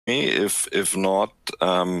me. If not,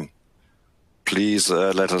 please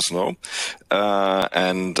let us know.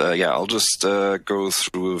 Yeah, I'll just go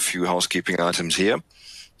through a few housekeeping items here.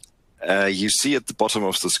 You see at the bottom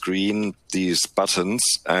of the screen these buttons,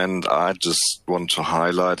 and I just want to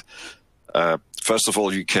highlight, first of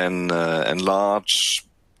all, you can enlarge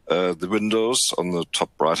the windows on the top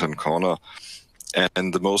right-hand corner.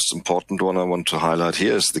 And the most important one I want to highlight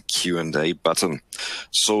here is the Q&A button.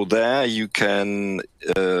 So there you can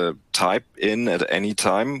type in at any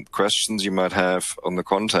time questions you might have on the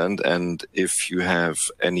content. And if you have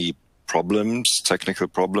any problems, technical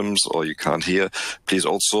problems, or you can't hear, please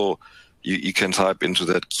also, you can type into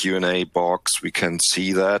that Q&A box. We can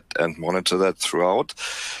see that and monitor that throughout.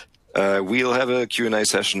 We'll have a Q&A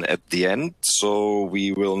session at the end, so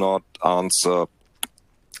we will not answer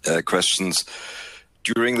questions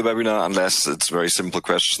during the webinar unless it's very simple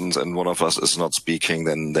questions and one of us is not speaking,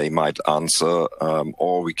 then they might answer,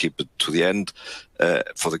 or we keep it to the end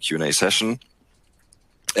for the Q&A session.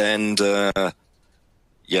 And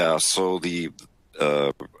yeah, so the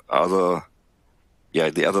other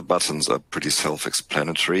buttons are pretty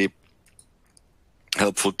self-explanatory.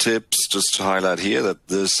 Helpful tips, just to highlight here that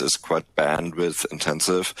this is quite bandwidth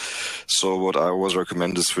intensive. So what I always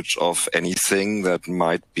recommend is switch off anything that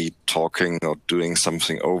might be talking or doing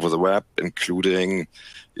something over the web, including,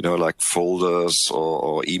 like folders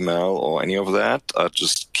or email or any of that. I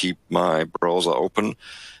just keep my browser open.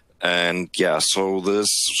 And yeah, so this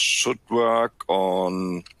should work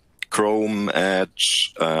on Chrome,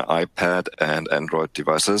 Edge, iPad and Android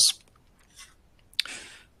devices.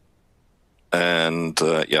 And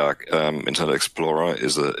Internet Explorer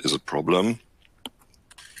is a problem.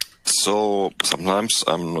 So sometimes,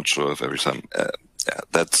 I'm not sure if every time.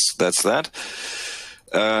 That's that.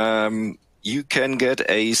 You can get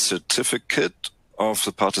a certificate of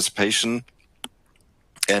the participation,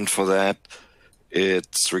 and for that,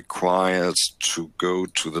 it's required to go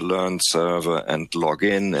to the Learn server and log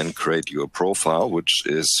in and create your profile, which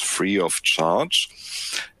is free of charge.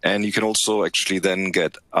 And you can also actually then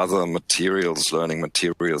get other materials, learning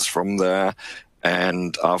materials from there.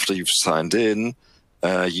 And after you've signed in,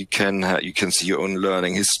 you can see your own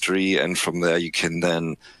learning history, and from there you can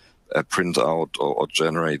then print out or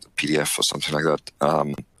generate a PDF or something like that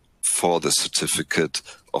for the certificate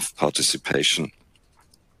of participation.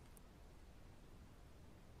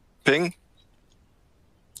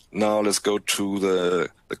 Now let's go to the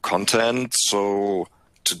content. So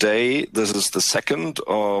today, this is the second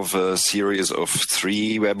of a series of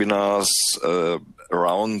 3 webinars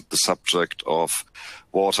around the subject of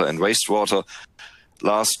water and wastewater.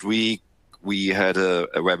 Last week, we had a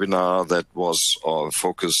webinar that was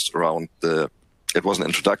focused around it was an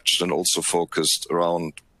introduction and also focused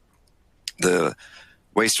around the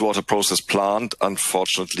wastewater process plant.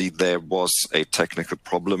 Unfortunately, there was a technical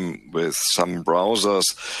problem with some browsers.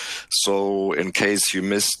 So in case you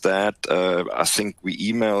missed that, I think we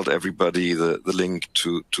emailed everybody the link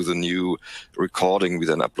to the new recording. We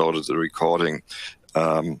then uploaded the recording.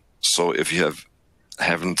 So if you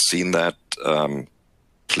haven't seen that,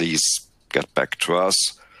 please get back to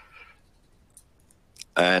us.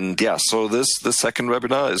 And yeah, so the second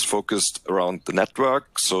webinar is focused around the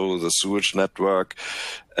network, so the sewage network,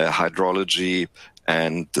 hydrology,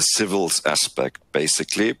 and the civils aspect,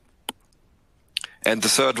 basically. And the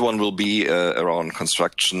third one will be around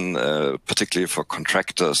construction, particularly for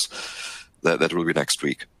contractors. That will be next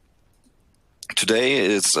week. Today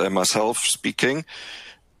is myself speaking,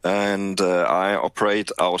 and I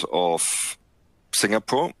operate out of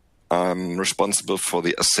Singapore. I'm responsible for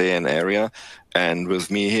the ASEAN area, and with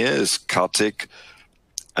me here is Kartik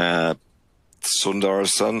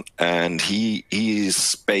Sundarasan, and he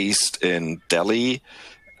is based in Delhi,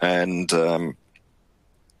 and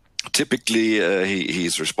typically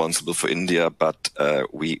he's responsible for India, but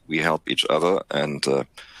we help each other, and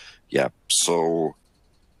so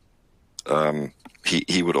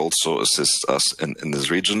he would also assist us in this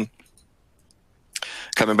region.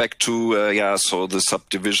 Coming back to, so the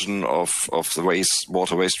subdivision of the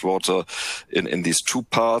wastewater in these 2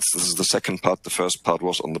 parts. This is the second part. The first part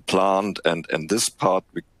was on the plant, and this part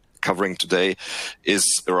we're covering today is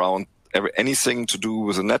around anything to do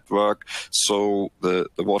with the network. So the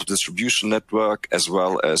water distribution network, as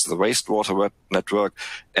well as the wastewater network,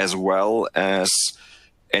 as well as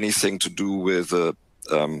anything to do with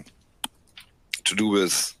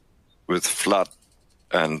flood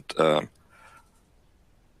and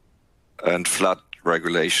flood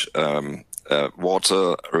regulation,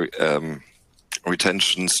 water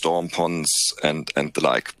retention, storm ponds, and the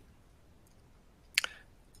like.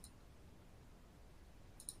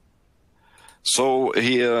 So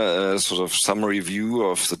here, a sort of summary view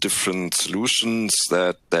of the different solutions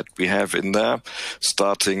that we have in there,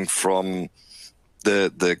 starting from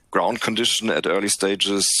the ground condition at early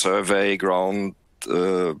stages, survey, ground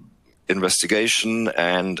investigation,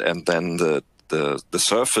 and then the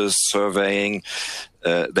surface surveying.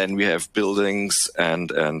 Then we have buildings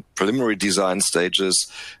and preliminary design stages.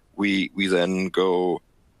 We then go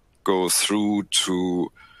through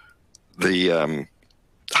to the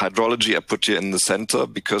hydrology. I put here in the center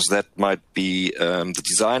because that might be the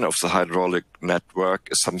design of the hydraulic network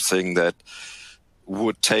is something that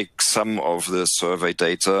would take some of the survey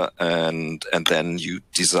data and then you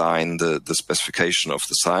design the specification of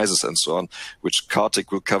the sizes and so on, which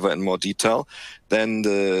Kartik will cover in more detail. Then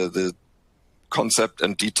the concept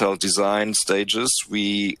and detailed design stages,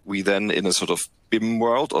 we then in a sort of BIM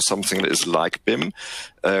world or something that is like BIM,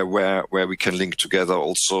 where we can link together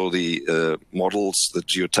also the models, the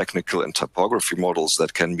geotechnical and topography models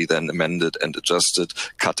that can be then amended and adjusted,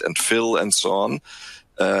 cut and fill and so on.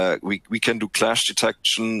 We can do clash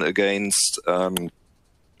detection against, why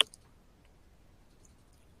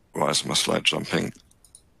is my slide jumping?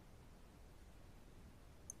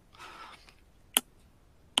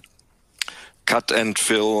 Cut and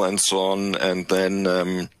fill and so on, and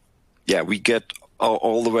then yeah, we get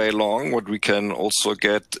all the way along. What we can also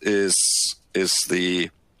get is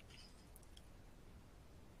the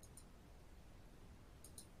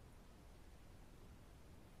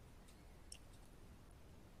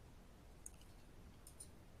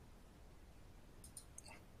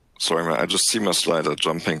sorry, I just see my slider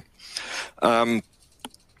jumping.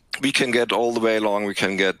 We can get all the way along. We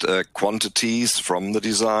can get quantities from the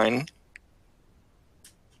design.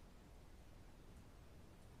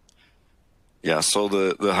 Yeah, so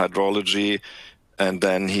the hydrology, and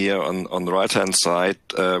then here on the right-hand side,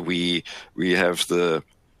 we have the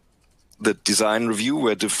design review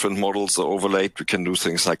where different models are overlaid. We can do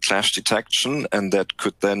things like clash detection, and that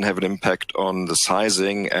could then have an impact on the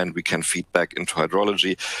sizing, and we can feed back into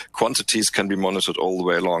hydrology. Quantities can be monitored all the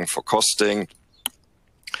way along for costing.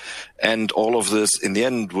 And all of this, in the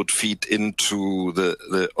end, would feed into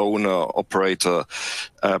the owner-operator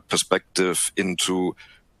perspective, into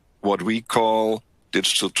what we call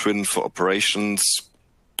digital twin for operations.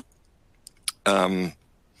 And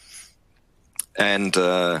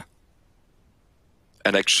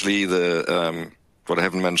actually, what I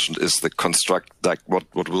haven't mentioned is the construct, like what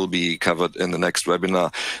will be covered in the next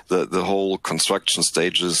webinar, the whole construction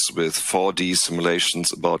stages with 4D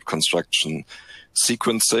simulations about construction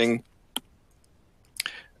sequencing.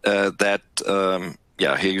 Yeah,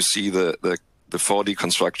 here you see the 4D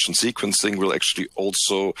construction sequencing will actually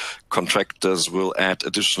also, contractors will add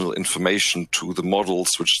additional information to the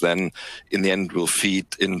models, which then in the end will feed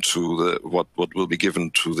into what will be given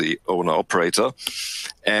to the owner operator.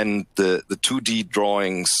 And the 2D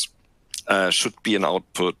drawings should be an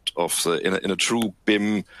output of in a true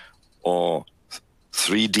BIM or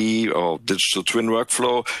 3D or digital twin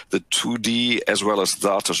workflow. The 2D as well as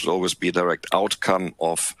data should always be a direct outcome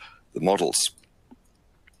of the models.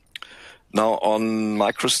 Now on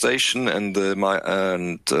MicroStation and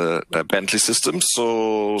Bentley systems.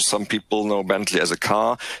 So some people know Bentley as a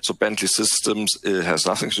car. So Bentley Systems, it has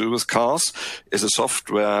nothing to do with cars. It's a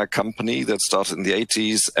software company that started in the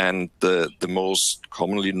 80s, and the most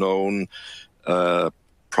commonly known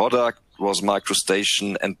product was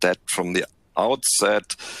MicroStation, and that from the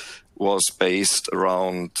outset was based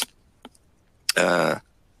around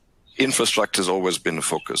infrastructure. Has always been a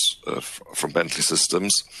focus from Bentley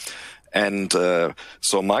Systems. And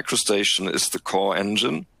so MicroStation is the core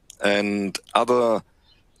engine, and other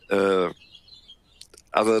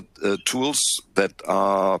tools that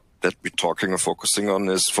we're talking or focusing on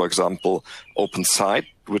is, for example, OpenSite,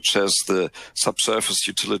 which has the subsurface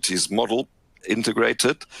utilities model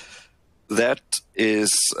integrated. That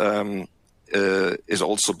is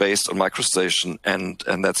also based on MicroStation, and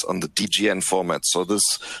that's on the DGN format. So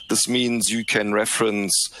this means you can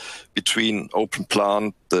reference between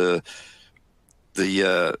OpenPlant, the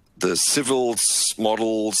civils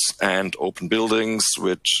models, and Open Buildings,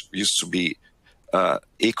 which used to be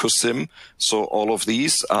EcoSim. So all of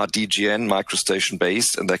these are DGN MicroStation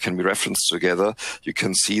based, and they can be referenced together. You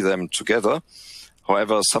can see them together.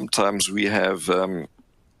 However, sometimes we have an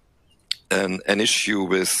issue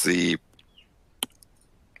with the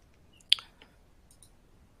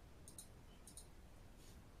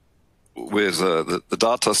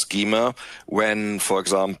data schema, when, for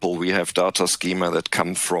example, we have data schema that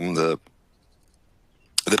come from the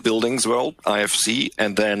buildings world, IFC,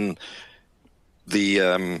 and then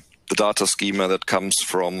the data schema that comes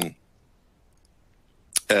from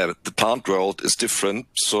the plant world is different.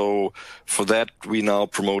 So for that, we now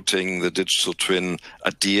promoting the digital twin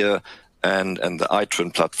idea and the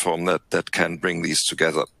iTwin platform that can bring these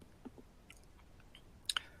together.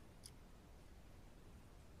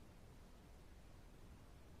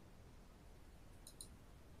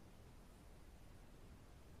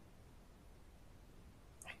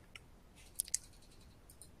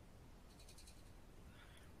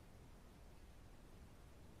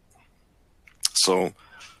 So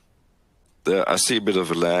there, I see a bit of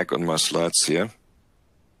a lag on my slides here.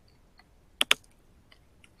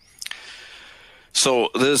 So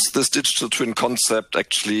this digital twin concept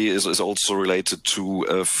actually is also related to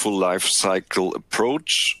a full life cycle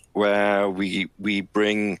approach, where we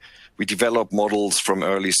develop models from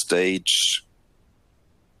early stage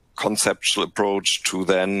conceptual approach to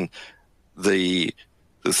then the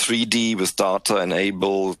 3D with data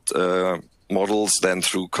enabled models, then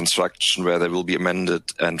through construction where they will be amended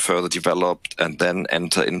and further developed, and then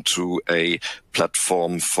enter into a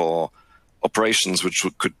platform for operations, which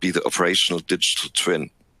could be the operational digital twin,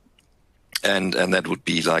 and that would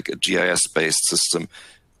be like a GIS-based system.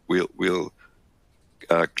 We'll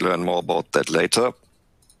learn more about that later.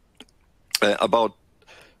 About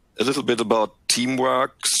a little bit about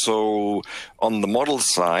teamwork. So on the model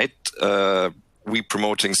side, we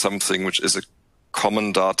promoting something which is a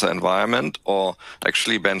common data environment, or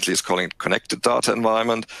actually Bentley is calling it connected data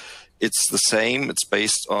environment. It's the same. It's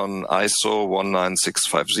based on ISO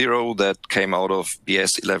 19650 that came out of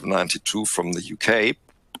BS 1192 from the UK.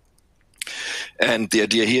 And the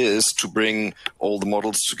idea here is to bring all the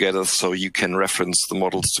models together so you can reference the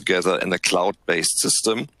models together in a cloud-based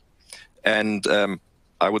system. And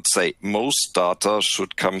I would say most data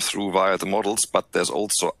should come through via the models, but there's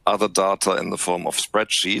also other data in the form of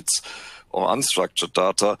spreadsheets or unstructured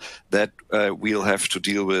data that we'll have to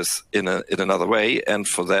deal with in another way. And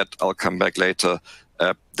for that, I'll come back later.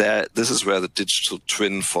 This is where the digital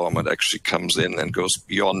twin format actually comes in and goes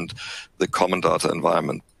beyond the common data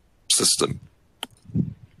environment system.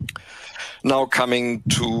 Now coming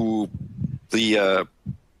to the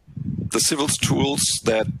civils tools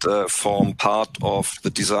that form part of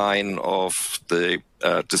the design of the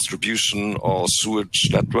distribution or sewage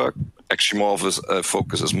network. Actually, more of a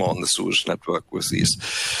focus is more on the sewage network with these.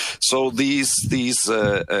 So the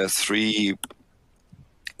three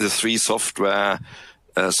software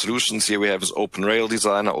solutions here we have is Open Rail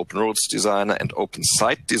Designer, Open Roads Designer, and Open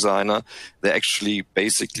Site Designer. They're actually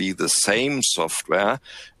basically the same software,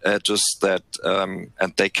 just that,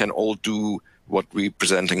 and they can all do what we're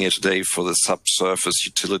presenting here today for the subsurface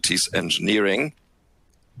utilities engineering.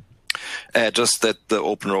 Just that the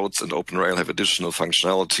Open Roads and Open Rail have additional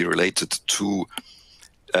functionality related to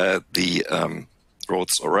the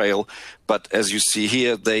roads or rail. But as you see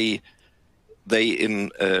here, they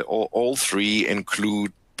in all three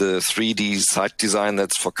include the 3D site design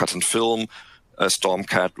that's for cut and film,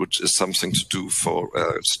 StormCAD, which is something to do for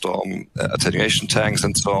storm attenuation tanks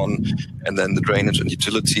and so on, and then the drainage and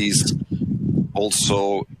utilities.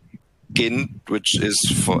 Also GINT, which is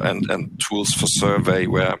for and tools for survey,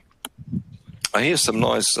 where I hear some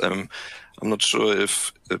noise. I'm not sure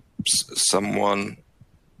if someone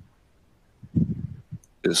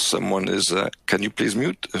is. Can you please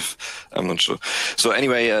mute? I'm not sure. So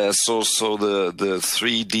anyway, so the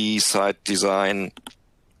 3D site design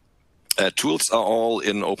tools are all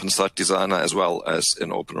in Open Site Designer as well as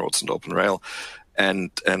in Open Roads and Open Rail.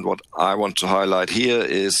 And what I want to highlight here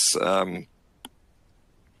is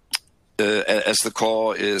as the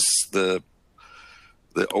core is the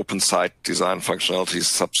Open Site Design functionalities,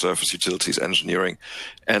 subsurface utilities engineering.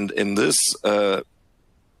 And in this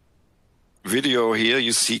video here,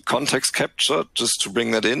 you see context capture, just to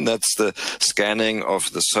bring that in. That's the scanning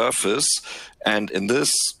of the surface. And in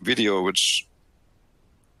this video, which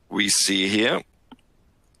we see here,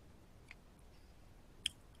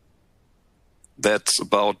 that's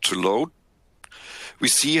about to load. We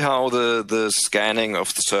see how the scanning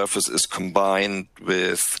of the surface is combined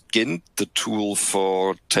with GINT, the tool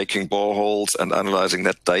for taking boreholes and analyzing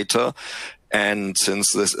that data. And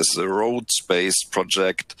since this is a roads-based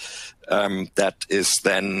project, that is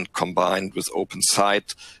then combined with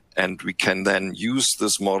OpenSite, and we can then use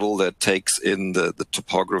this model that takes in the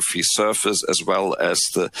topography surface as well as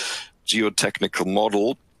the geotechnical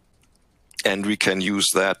model, and we can use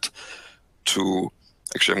that to...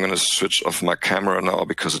 Actually, I'm going to switch off my camera now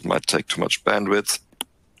because it might take too much bandwidth.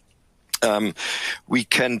 We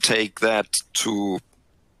can take that to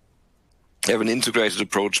have an integrated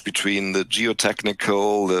approach between the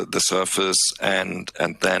geotechnical, the surface, and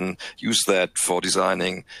then use that for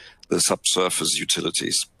designing the subsurface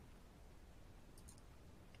utilities.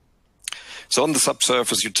 So on the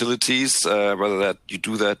subsurface utilities, whether that you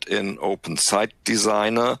do that in Open Site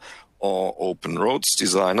Designer or Open Roads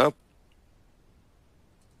Designer,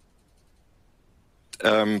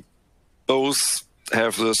 both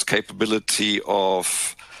have this capability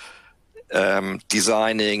of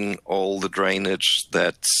designing all the drainage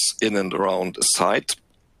that's in and around a site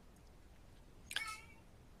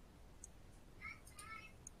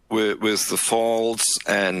with the faults.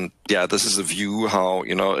 And yeah, this is a view how,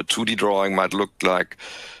 you know, a 2D drawing might look like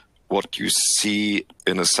what you see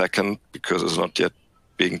in a second, because it's not yet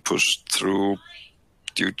being pushed through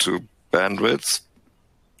due to bandwidth.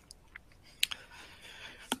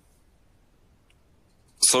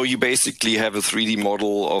 So you basically have a 3D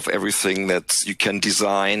model of everything that you can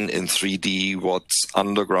design in 3D, what's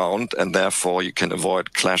underground, and therefore you can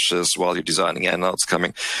avoid clashes while you're designing anodes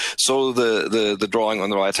coming. So the drawing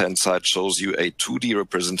on the right-hand side shows you a 2D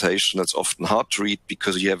representation that's often hard to read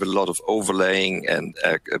because you have a lot of overlaying and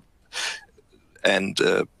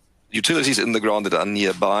utilities in the ground that are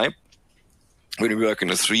nearby. When we work in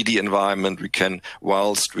a 3D environment, we can,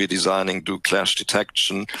 whilst we're designing, do clash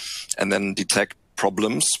detection and then detect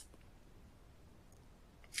problems.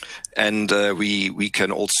 And we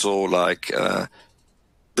can also, like,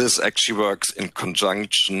 this actually works in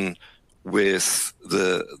conjunction with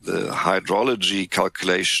the hydrology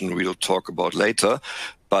calculation we'll talk about later.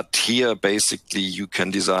 But here, basically, you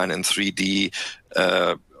can design in 3D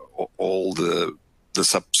all the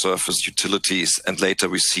subsurface utilities, and later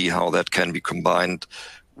we see how that can be combined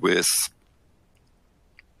with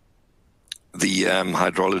the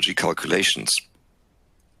hydrology calculations.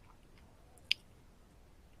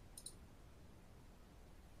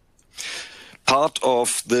 Part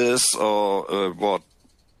of this, or what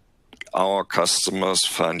our customers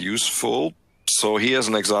find useful. So here's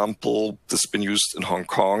an example that's been used in Hong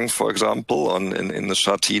Kong, for example, in the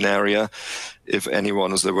Sha Tin area. If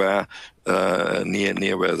anyone is aware,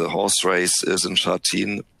 near where the horse race is in Sha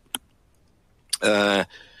Tin,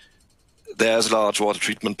 there's a large water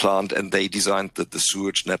treatment plant, and they designed the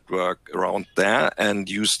sewage network around there and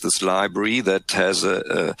used this library that has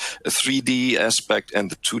a 3D aspect and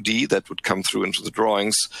the 2D that would come through into the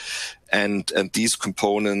drawings. And these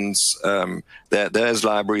components, there's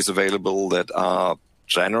libraries available that are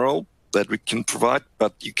general that we can provide,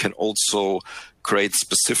 but you can also create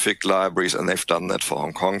specific libraries, and they've done that for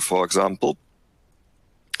Hong Kong, for example.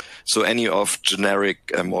 So any of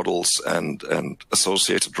generic models and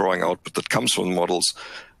associated drawing output that comes from the models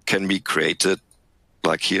can be created.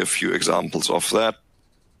 Like here, a few examples of that.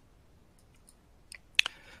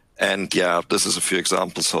 And yeah, this is a few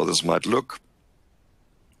examples how this might look.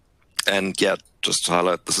 And yeah, just to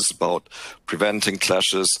highlight, this is about preventing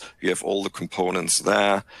clashes. You have all the components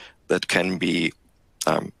there that can be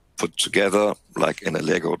put together like in a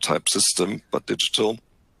Lego type system, but digital.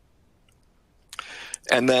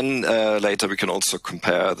 And then later we can also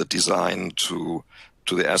compare the design to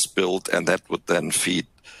the as-built, and that would then feed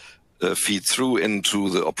through into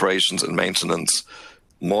the operations and maintenance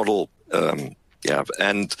model. Yeah,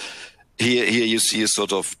 and here you see a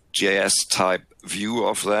sort of GIS type view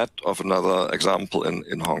of that, of another example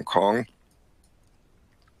in Hong Kong.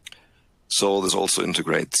 So this also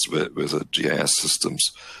integrates with the GIS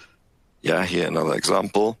systems. Yeah, here another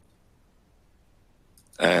example.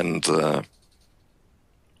 And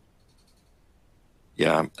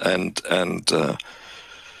yeah, and I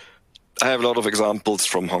have a lot of examples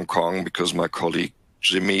from Hong Kong because my colleague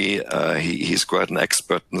Jimmy, he's quite an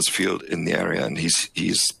expert in this field in the area, and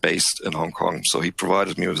he's based in Hong Kong, so he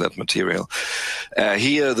provided me with that material.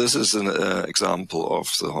 Here, this is an example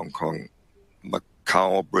of the Hong Kong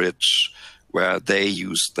Macau Bridge, where they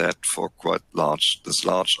used that for quite large. This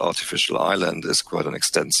large artificial island is quite an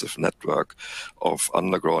extensive network of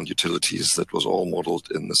underground utilities that was all modeled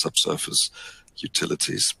in the subsurface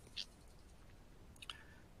utilities.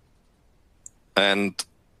 And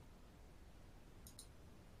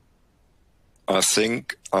I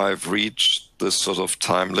think I've reached this sort of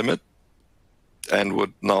time limit and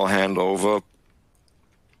would now hand over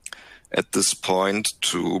at this point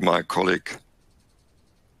to my colleague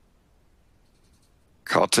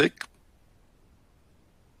Kartik.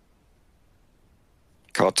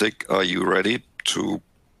 Kartik, are you ready to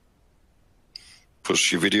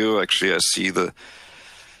push your video? Actually, I see the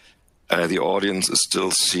audience is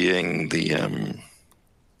still seeing the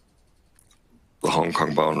Hong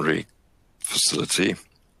Kong boundary facility.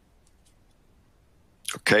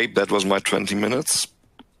 Okay, that was my 20 minutes.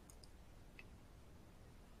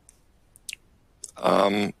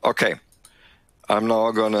 Okay, I'm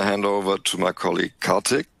now going to hand over to my colleague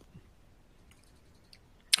Kartik,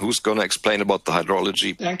 who's going to explain about the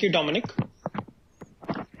hydrology. Thank you, Dominic.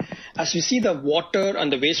 As we see, the water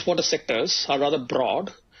and the wastewater sectors are rather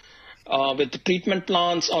broad, with the treatment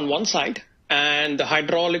plants on one side and the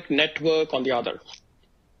hydraulic network on the other.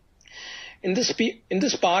 In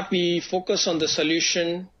this part, we focus on the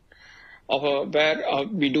solution of where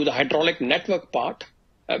we do the hydraulic network part,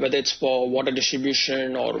 whether it's for water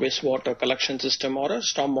distribution or wastewater collection system or a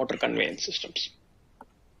stormwater conveyance systems.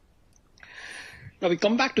 Now we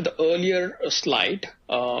come back to the earlier slide,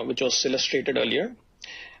 which was illustrated earlier.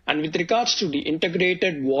 And with regards to the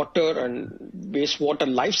integrated water and wastewater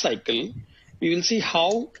life cycle, we will see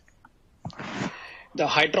how the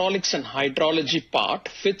hydraulics and hydrology part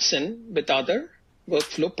fits in with other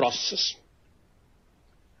workflow processes.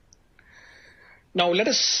 Now let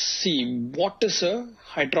us see what is a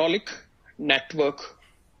hydraulic network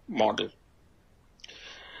model.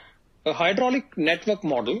 A hydraulic network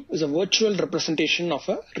model is a virtual representation of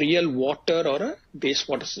a real water or a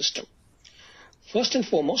wastewater system. First and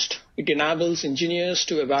foremost, it enables engineers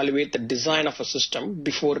to evaluate the design of a system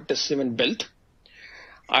before it is even built,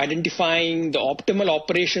 identifying the optimal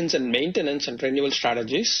operations and maintenance and renewal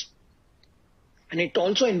strategies. And it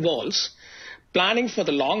also involves planning for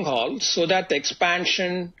the long haul so that the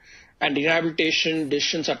expansion and rehabilitation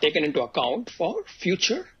decisions are taken into account for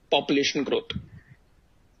future population growth.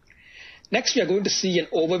 Next, we are going to see an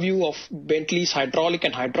overview of Bentley's hydraulic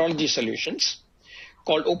and hydrology solutions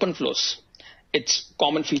called open flows, its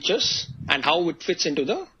common features, and how it fits into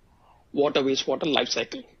the water wastewater life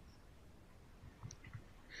cycle.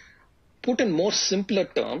 Put in more simpler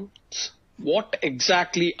terms, what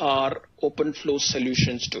exactly are open flow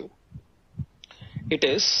solutions do? It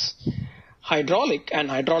is hydraulic and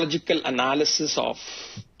hydrological analysis of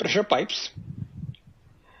pressure pipes,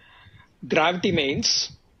 gravity mains,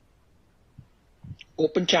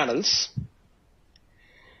 open channels,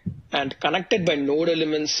 and connected by node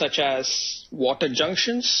elements such as water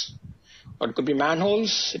junctions, or it could be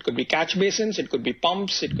manholes, it could be catch basins, it could be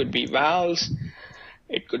pumps, it could be valves,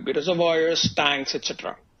 it could be reservoirs, tanks,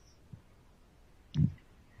 etc.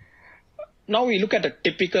 Now we look at a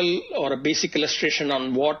typical or a basic illustration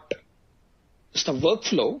on what is the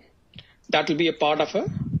workflow that will be a part of a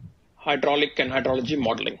hydraulic and hydrology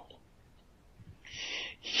modeling.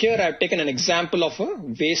 Here I've taken an example of a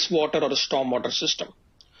wastewater or a stormwater system,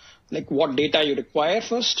 like what data you require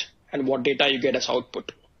first and what data you get as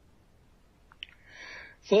output.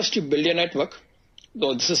 First, you build your network,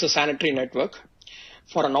 though this is a sanitary network.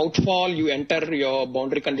 For an outfall, you enter your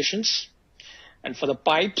boundary conditions. And for the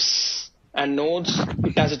pipes and nodes,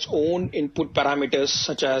 it has its own input parameters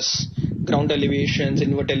such as ground elevations,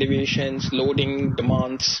 invert elevations, loading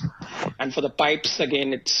demands. And for the pipes,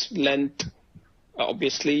 again, it's length,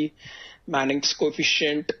 obviously, Manning's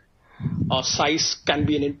coefficient, size can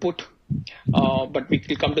be an input, but we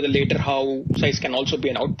will come to the later how size can also be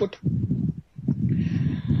an output.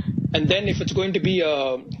 And then if it's going to be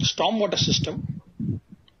a stormwater system,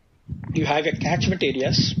 you have your catchment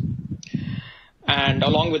areas, and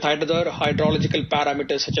along with other hydrological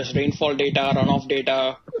parameters such as rainfall data,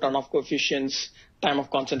 runoff coefficients, time of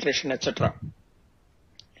concentration, etc.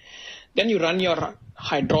 Then you run your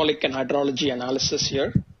hydraulic and hydrology analysis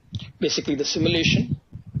here, basically the simulation.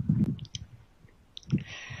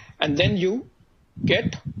 And then you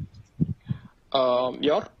get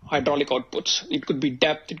your hydraulic outputs. It could be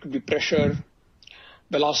depth, it could be pressure,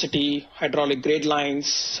 velocity, hydraulic grade lines,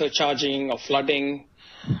 surcharging or flooding,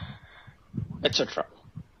 etc.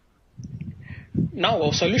 Now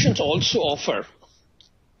our solutions also offer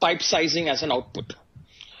pipe sizing as an output,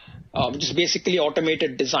 which is basically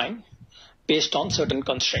automated design based on certain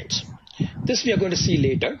constraints. This we are going to see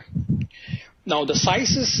later. Now the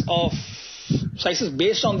sizes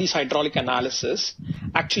based on these hydraulic analysis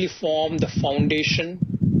actually form the foundation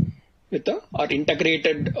with our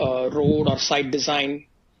integrated road or site design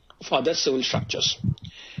for other civil structures.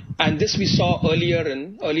 And this we saw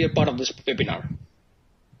earlier part of this webinar.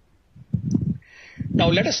 Now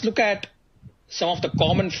let us look at some of the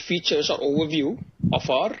common features or overview of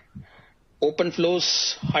our open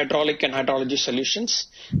flows, hydraulic and hydrology solutions.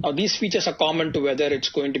 Now these features are common to whether it's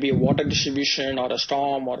going to be a water distribution or a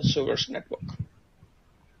storm or a sewage network.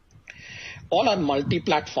 All are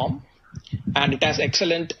multi-platform and it has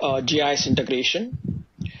excellent GIS integration.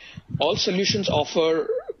 All solutions offer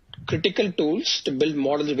critical tools to build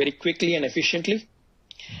models very quickly and efficiently.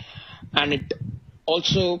 And it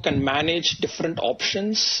also can manage different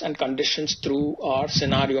options and conditions through our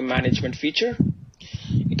scenario management feature.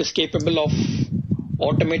 It is capable of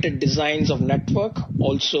automated designs of network.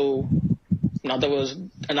 Also, in other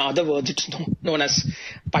words, it's known as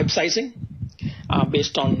pipe sizing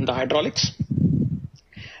based on the hydraulics.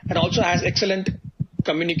 And also has excellent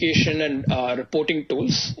communication and reporting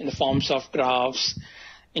tools in the forms of graphs,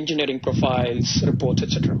 engineering profiles, reports,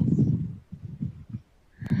 etc.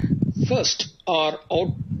 First, our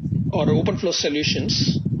OpenFlow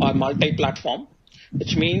solutions are multi-platform,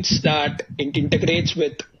 which means that it integrates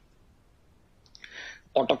with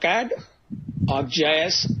AutoCAD,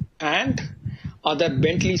 ArcGIS, and other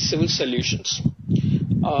Bentley Civil solutions.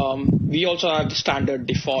 We also have the standard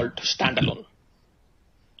default standalone.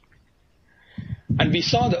 And we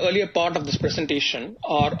saw the earlier part of this presentation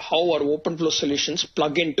are how our OpenFlow solutions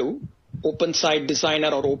plug into OpenSite Designer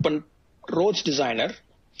or Open Roads Designer.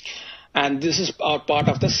 And this is our part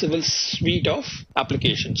of the Civil suite of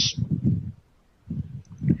applications.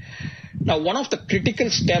 Now, one of the critical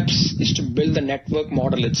steps is to build the network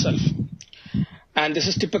model itself. And this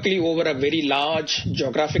is typically over a very large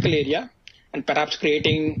geographical area and perhaps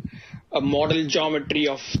creating a model geometry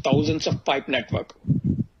of thousands of pipe network.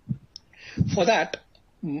 For that,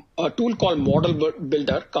 a tool called Model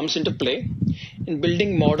Builder comes into play in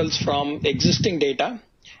building models from existing data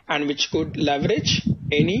and which could leverage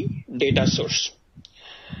any data source.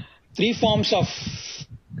 Three forms of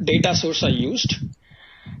data source are used,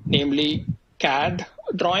 namely CAD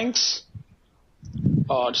drawings,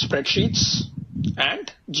 spreadsheets,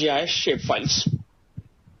 and GIS shapefiles.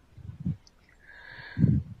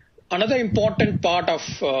 Another important part of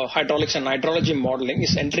hydraulics and hydrology modeling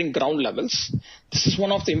is entering ground levels. This is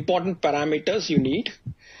one of the important parameters you need,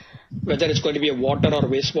 whether it's going to be a water or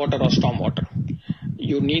wastewater or stormwater.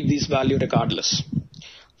 You need these values regardless.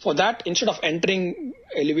 For that, instead of entering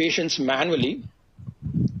elevations manually,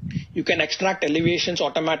 you can extract elevations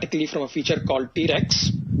automatically from a feature called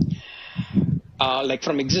T-Rex, like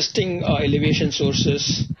from existing elevation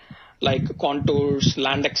sources like contours,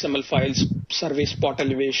 land XML files, survey spot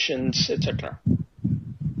elevations, etc.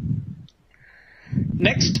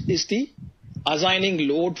 Next is the assigning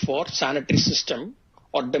load for sanitary system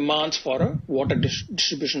or demands for a water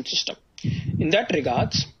distribution system. In that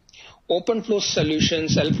regards, OpenFlow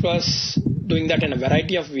solutions help us doing that in a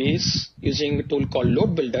variety of ways using a tool called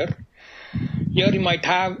Load Builder. Here you might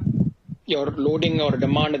have your loading or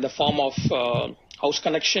demand in the form of house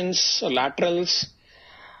connections, laterals,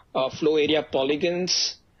 flow area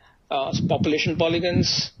polygons, population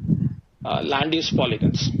polygons, land use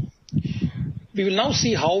polygons. We will now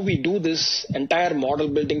see how we do this entire model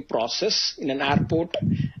building process in an airport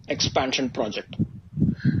expansion project.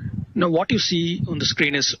 Now what you see on the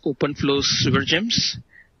screen is OpenFlow Sewer Gems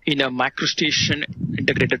in a microstation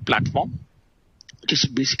integrated platform, which is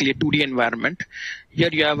basically a 2D environment. Here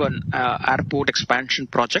you have an airport expansion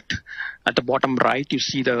project. At the bottom right, you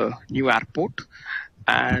see the new airport.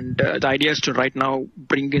 And the idea is to right now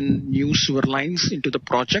bring in new sewer lines into the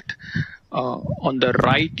project. On the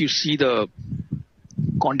right, you see the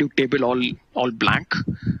conduit table all blank.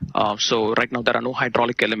 So right now there are no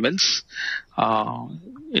hydraulic elements.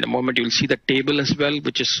 In a moment, you will see the table as well,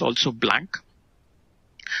 which is also blank.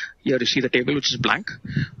 Here you see the table, which is blank.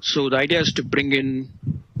 So the idea is to bring in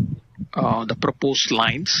the proposed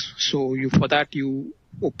lines. So for that, you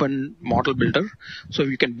open Model Builder. So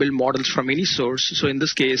you can build models from any source. So in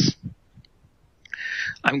this case,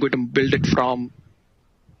 I'm going to build it from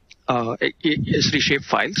S3 shape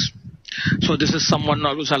files. So this is someone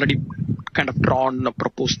who's already kind of drawn a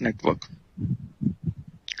proposed network.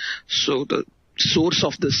 So the source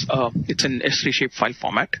of this, it's an S3 shape file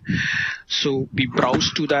format. So we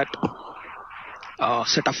browse to that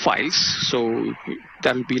set of files. So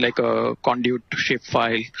that will be like a conduit shape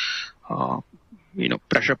file,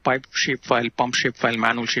 pressure pipe shapefile, pump shapefile,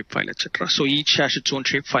 manual shapefile, etc. So each has its own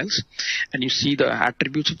shapefiles, and you see the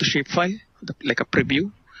attributes of the shapefile, like a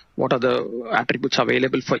preview. What are the attributes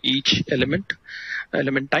available for each element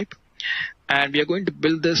type? And we are going to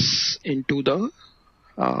build this into the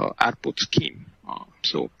airport scheme.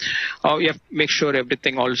 So we have to make sure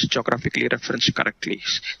everything all is geographically referenced correctly.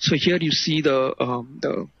 So here you see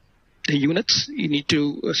the units. You need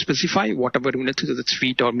to specify whatever units, whether it's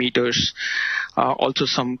feet or meters. Also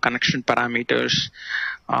some connection parameters,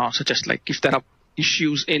 such as like if there are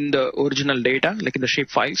issues in the original data, like in the shape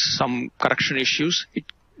files, some correction issues,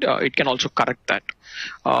 it can also correct that.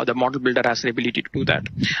 The model builder has the ability to do that.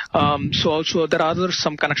 So also there are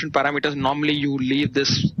some connection parameters. Normally you leave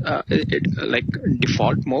this like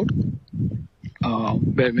default mode.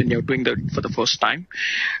 When you're doing that for the first time.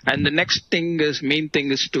 And the main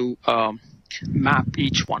thing is to map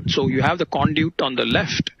each one. So you have the conduit on the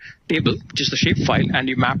left table, which is the shape file, and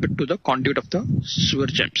you map it to the conduit of the sewer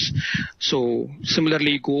gems. So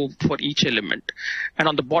similarly, go for each element. And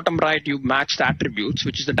on the bottom right, you match the attributes,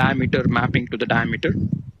 which is the diameter mapping to the diameter.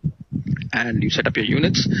 and you set up your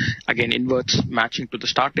units. Again, inverts matching to the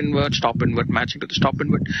start invert, stop invert matching to the stop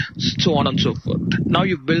invert, so on and so forth. Now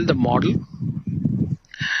you build the model.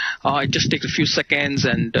 It just takes a few seconds,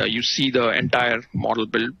 and you see the entire model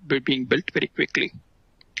being built very quickly.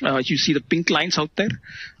 You see the pink lines out there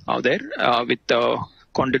with the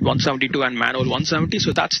conduit 172 and manual 170.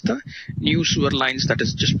 So that's the new sewer lines that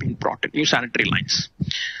has just been brought in, new sanitary lines.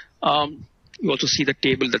 You also see the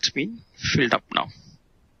table that's been filled up now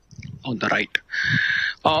on the right.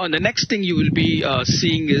 The next thing you will be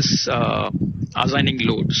seeing is assigning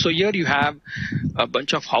load. So here you have a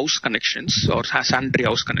bunch of house connections or sanitary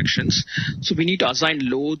house connections. So we need to assign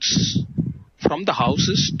loads from the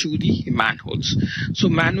houses to the manholes. So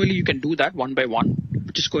manually you can do that one by one,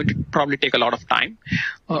 which is going to probably take a lot of time.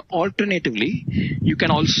 Alternatively, you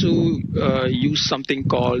can also use something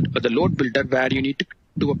called the load builder, where you need to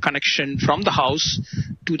do a connection from the house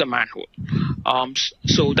to the manhole.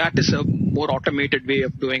 So that is a more automated way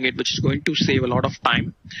of doing it, which is going to save a lot of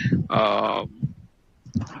time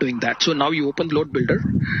doing that. So now you open load builder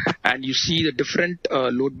and you see the different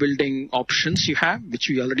load building options you have, which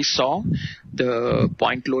we already saw: the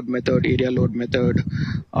point load method, area load method,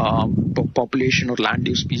 population or land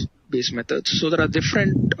use based methods. So there are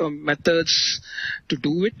different methods to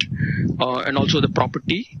do it, and also the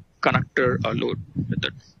property connector load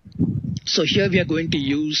method. So here we are going to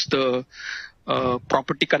use the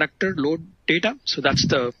property connector load data. So that's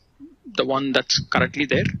the one that's currently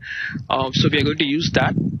there. So we are going to use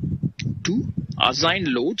that to assign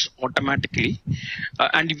loads automatically.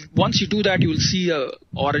 And once you do that, you will see a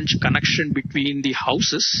orange connection between the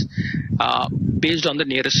houses based on the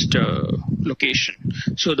nearest location.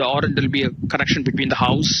 So the orange will be a connection between the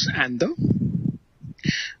house and the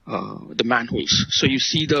manholes. So you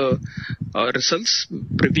see the results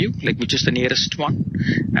preview, like which is the nearest one,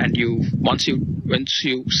 and once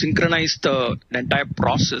you synchronize the entire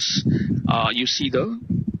process, you see the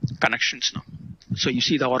connections now. So you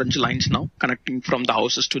see the orange lines now connecting from the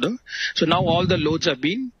houses to the. So now all the loads have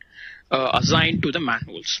been assigned to the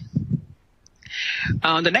manholes.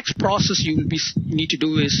 The next process you need to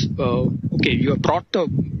do is okay, you have brought the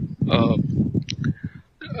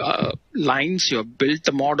lines, you have built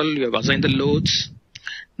the model, you have assigned the loads.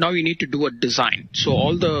 Now you need to do a design. So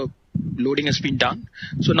all the loading has been done.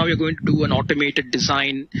 So now you're going to do an automated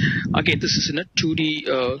design. Again, this is in a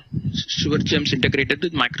 2D sewer gems integrated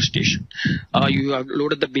with MicroStation. You have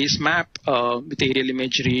loaded the base map with aerial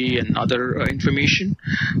imagery and other information.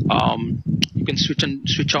 You can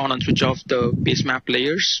switch on and switch off the base map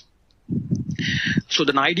layers. So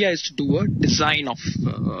the idea is to do a design of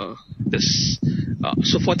this.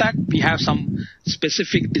 So for that, we have some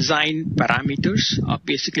specific design parameters,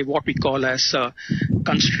 basically what we call as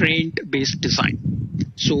constraint-based design.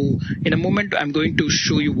 So in a moment, I'm going to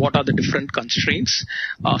show you what are the different constraints.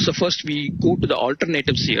 So first, we go to the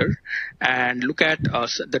alternatives here and look at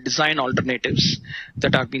the design alternatives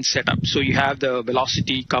that have been set up. So you have the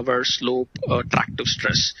velocity, cover, slope, tractive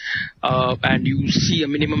stress, and you see a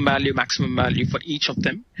minimum value, maximum value for each of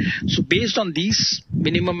them. So based on these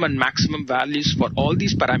minimum and maximum values for all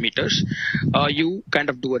these parameters, you kind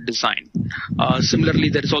of do a design. Similarly,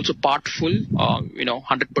 there is also part full,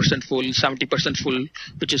 100% full, 70% full,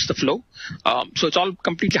 which is the flow. So it's all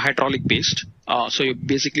completely hydraulic based. So you're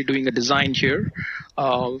basically doing a design here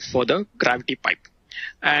for the gravity pipe.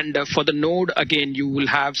 And for the node, again, you will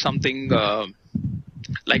have something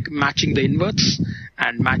like matching the inverts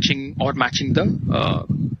and matching the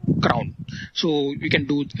crown. So you can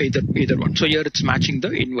do either one. So here it's matching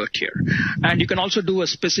the invert here. And you can also do a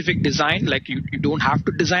specific design, like you don't have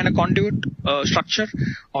to design a conduit structure,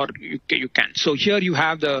 or you can. So here you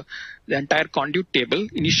have the entire conduit table.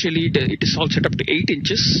 Initially, it is all set up to 8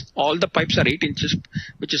 inches. All the pipes are 8 inches,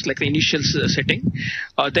 which is like the initial setting.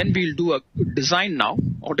 Then we'll do a design now,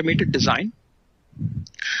 automated design.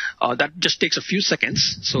 That just takes a few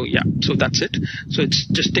seconds. So yeah, so that's it. So it's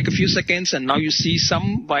just take a few seconds, and now you see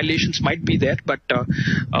some violations might be there, but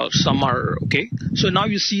some are okay. So now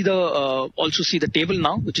you see also see the table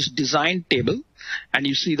now, which is design table, and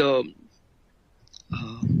you see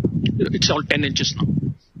it's all 10 inches now.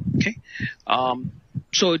 Okay,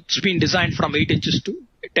 so it's been designed from 8 inches to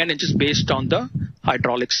 10 inches based on the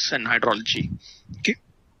hydraulics and hydrology. Okay.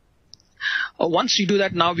 Once you do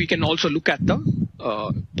that, now we can also look at the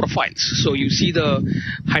profiles. So you see the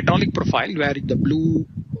hydraulic profile, where the blue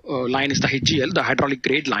line is the HGL, the hydraulic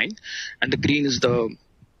grade line, and the green is the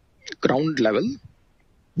ground level.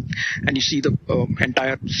 And you see the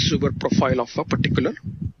entire sewer profile of a particular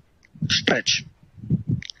stretch.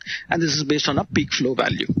 And this is based on a peak flow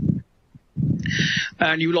value.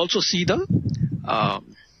 And you will also see the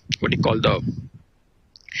what you call the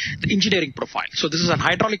engineering profile. So this is an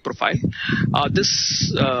hydraulic profile.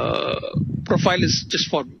 This profile is just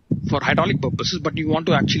for hydraulic purposes, but you want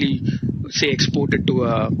to actually say export it to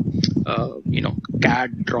a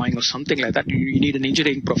CAD drawing or something like that. You need an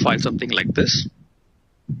engineering profile, something like this.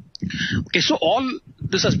 Okay, so all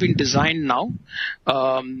this has been designed now.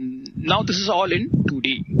 Now this is all in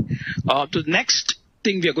 2D. So the next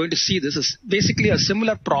thing we are going to see, this is basically a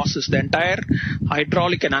similar process. The entire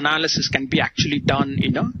hydraulic and analysis can be actually done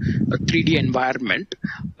in a 3D environment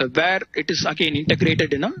where it is again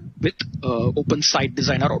integrated with Open Site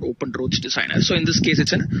Designer or Open Roads Designer. So in this case,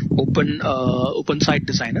 it's an Open Site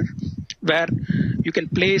Designer where you can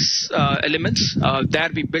place elements. There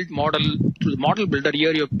we build model through the model builder.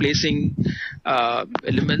 Here you're placing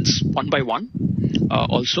elements one by one.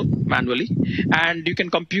 Also manually, and you can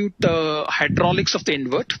compute the hydraulics of the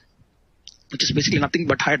invert, which is basically nothing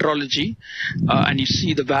but hydrology, and you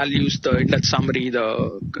see the values, the inlet summary,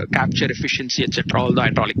 the capture efficiency, etc., all the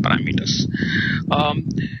hydraulic parameters.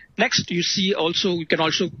 Next, you see also, you can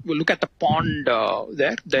also look at the pond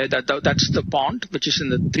there. That's the pond, which is in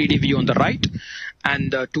the 3D view on the right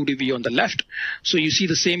and the 2D view on the left. So you see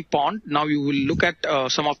the same pond. Now you will look at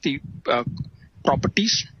some of the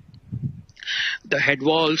properties. The head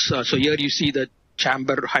walls, so here you see the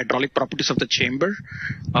chamber, hydraulic properties of the chamber.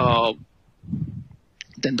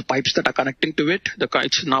 Then the pipes that are connecting to it.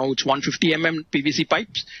 It's 150 mm PVC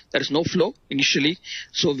pipes. There is no flow initially.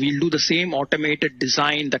 So we'll do the same automated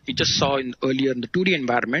design that we just saw earlier in the 2D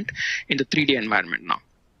environment in the 3D environment now,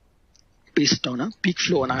 based on a peak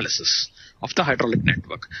flow analysis of the hydraulic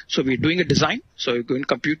network. So we're doing a design. So we're going to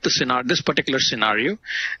compute this particular scenario,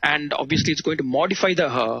 and obviously it's going to modify the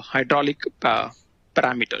hydraulic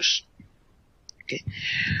parameters. Okay.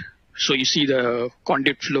 So you see the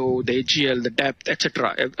conduit flow, the AGL, the depth,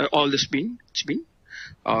 etc. All this it's been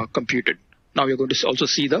computed. Now we're going to also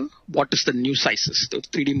see what is the new sizes. The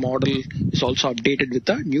 3D model is also updated with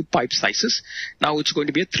the new pipe sizes. Now it's going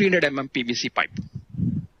to be a 300 mm PVC pipe.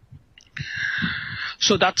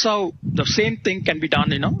 So that's how the same thing can be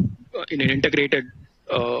done in an integrated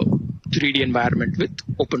 3D environment with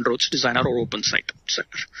Open Roads Designer or Open Site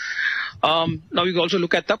Designer. Now we can also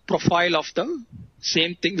look at the profile of the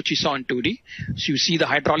same thing which we saw in 2D. So you see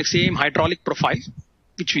the same hydraulic profile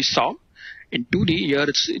which we saw in 2D. Here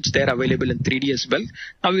it's there available in 3D as well.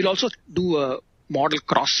 Now we'll also do a model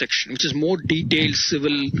cross section, which is more detailed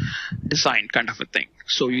civil design kind of a thing.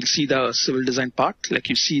 So you'll see the civil design part, like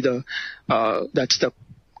you see that's the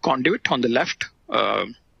conduit on the left,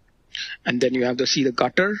 and then you have to see the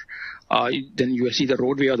gutter. Then you see the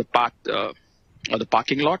roadway or the path or the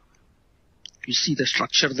parking lot. You see the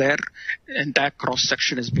structure there, and that cross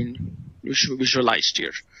section has been visualized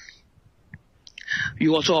here.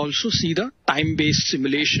 You also see the time-based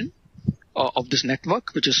simulation of this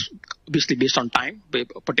network, which is obviously based on time, a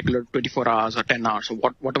particular 24 hours or 10 hours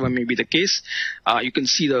or whatever may be the case. You can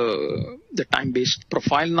see the time-based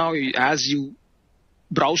profile now. As you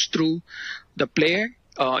browse through the player,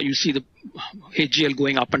 you see the AGL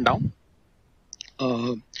going up and down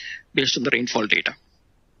based on the rainfall data.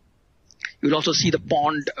 You'll also see the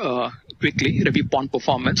pond quickly, review pond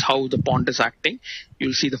performance, how the pond is acting.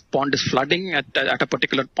 You'll see the pond is flooding at a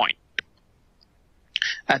particular point.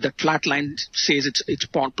 The flat line says its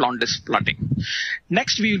pond is flooding.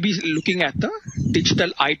 Next, we will be looking at the digital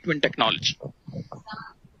iTwin technology.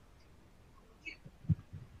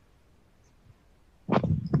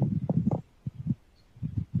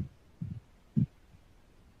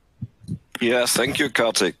 Yeah, thank you,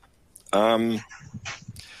 Kartik.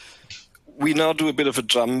 We now do a bit of a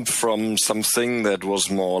jump from something that was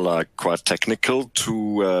more like quite technical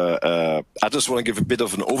to, I just want to give a bit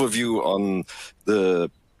of an overview on the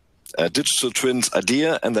digital twins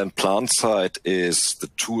idea, and then PlantSight is the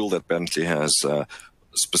tool that Bentley has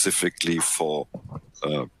specifically for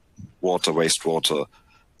water, wastewater,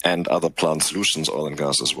 and other plant solutions, oil and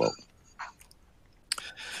gas as well.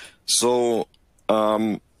 So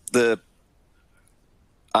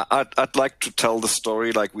I'd like to tell the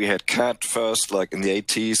story like we had CAD first, like in the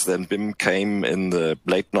 80s, then BIM came in the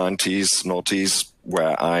late 90s, noughties,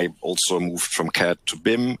 where I also moved from CAD to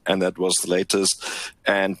BIM, and that was the latest.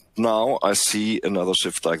 And now I see another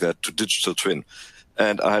shift like that to digital twin.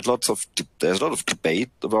 And I had there's a lot of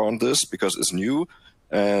debate around this because it's new,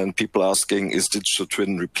 and people asking, is digital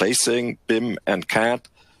twin replacing BIM and CAD?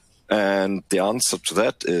 And the answer to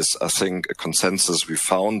that is, I think, a consensus we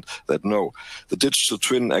found that no, the digital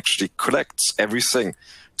twin actually collects everything.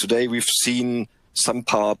 Today we've seen some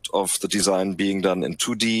part of the design being done in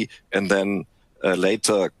 2D and then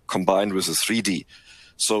later combined with a 3D.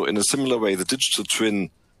 So in a similar way, the digital twin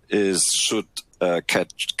should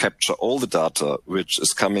capture all the data which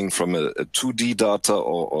is coming from a 2D data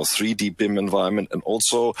or 3D BIM environment. And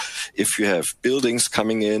also if you have buildings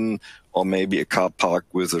coming in, or maybe a car park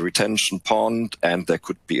with a retention pond, and there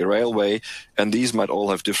could be a railway, and these might all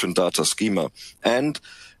have different data schema. And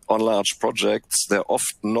on large projects, they're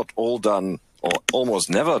often not all done, or almost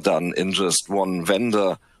never done, in just one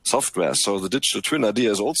vendor software. So the digital twin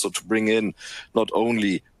idea is also to bring in not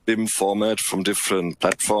only BIM format from different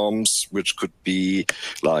platforms, which could be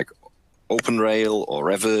like OpenRail or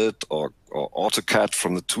Revit or AutoCAD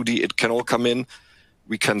from the 2D. It can all come in.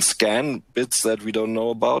 We can scan bits that we don't know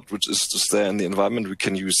about, which is just there in the environment. We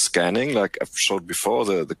can use scanning, like I've showed before,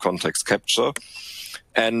 the context capture.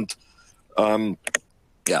 And so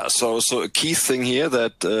a key thing here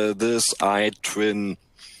that this iTwin,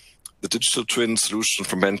 the digital twin solution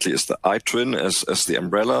from Bentley, is the iTwin as the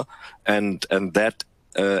umbrella, and that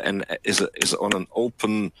is on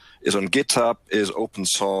GitHub, is open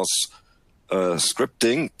source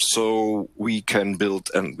scripting, so we can build,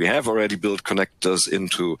 and we have already built connectors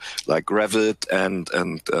into like Revit and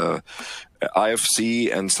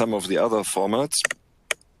IFC and some of the other formats.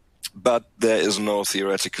 But there is no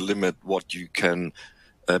theoretical limit what you can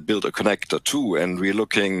build a connector to, and we're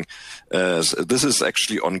looking. This is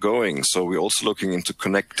actually ongoing, so we're also looking into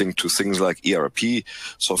connecting to things like ERP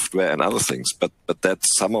software and other things. But that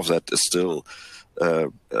some of that is still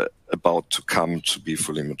about to come to be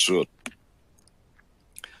fully matured.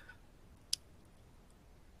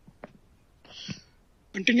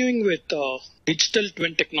 Continuing with digital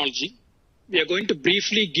twin technology, we are going to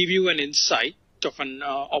briefly give you an insight of an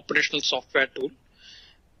operational software tool.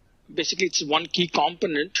 Basically, it's one key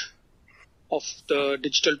component of the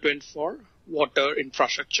digital twin for water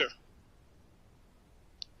infrastructure.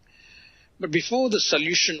 But before the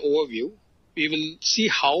solution overview, we will see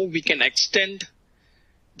how we can extend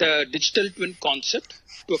the digital twin concept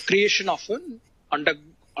to a creation of an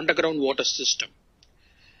underground water system.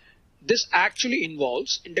 This actually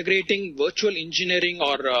involves integrating virtual engineering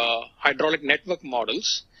or hydraulic network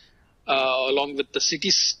models along with the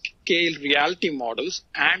city-scale reality models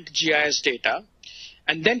and GIS data,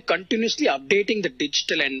 and then continuously updating the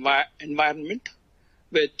digital environment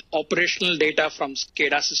with operational data from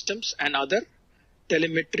SCADA systems and other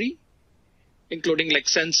telemetry, including like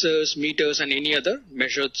sensors, meters, and any other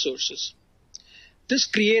measured sources. This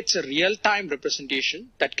creates a real-time representation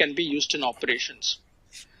that can be used in operations.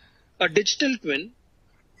 A digital twin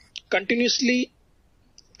continuously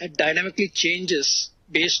and dynamically changes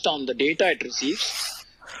based on the data it receives,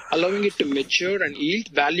 allowing it to mature and yield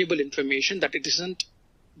valuable information that it isn't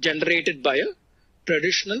generated by a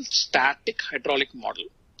traditional static hydraulic model.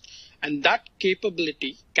 And that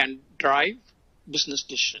capability can drive business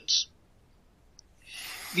decisions.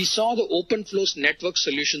 We saw the open flows network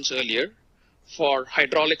solutions earlier for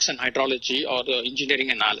hydraulics and hydrology, or the engineering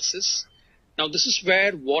analysis. Now this is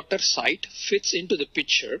where WaterSite fits into the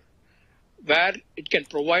picture, where it can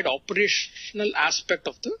provide operational aspect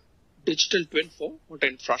of the digital twin for water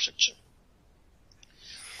infrastructure.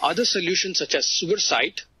 Other solutions such as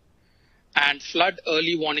SewerSite and flood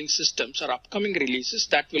early warning systems are upcoming releases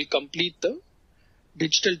that will complete the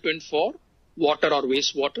digital twin for water or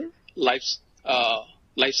wastewater life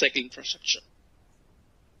cycle infrastructure.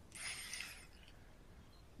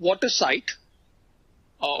 WaterSite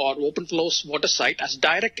or OpenFlow's WaterSite has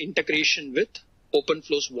direct integration with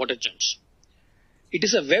OpenFlow's WaterGems. It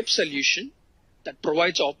is a web solution that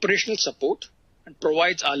provides operational support and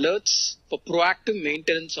provides alerts for proactive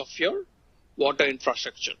maintenance of your water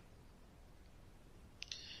infrastructure.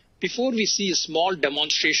 Before we see a small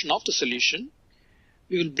demonstration of the solution,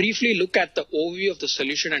 we will briefly look at the overview of the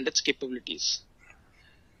solution and its capabilities.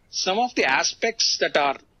 Some of the aspects that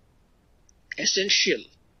are essential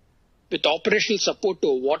with operational support to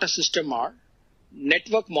a water system are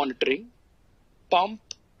network monitoring, pump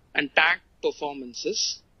and tank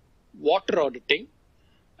performances, water auditing,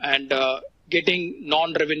 and getting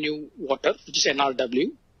non-revenue water, which is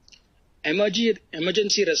NRW,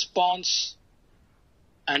 emergency response,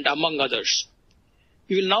 and among others.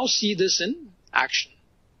 We will now see this in action.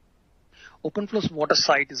 OpenFlow's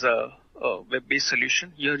WaterSite is a web-based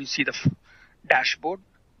solution. Here you see the dashboard,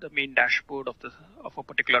 the main dashboard of a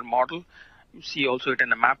particular model. You see also it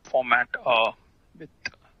in a map format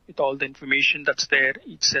with all the information that's there,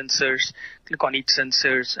 each sensors. Click on each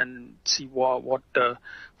sensors and see what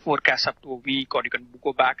forecast up to a week, or you can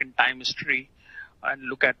go back in time history and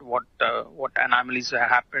look at what anomalies have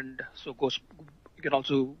happened. So you can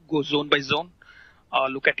also go zone by zone,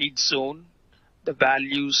 look at each zone, the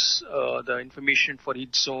values, the information for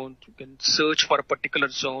each zone. You can search for a particular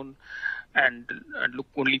zone and look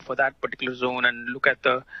only for that particular zone and look at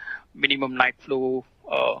the minimum night flow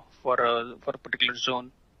for a particular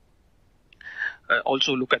zone.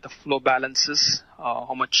 Also look at the flow balances,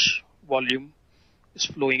 how much volume is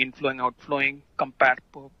flowing in, flowing out, flowing, compare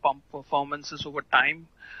pump performances over time,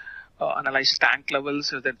 analyze tank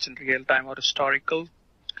levels, whether it's in real time or historical,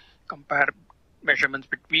 compare measurements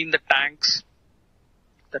between the tanks,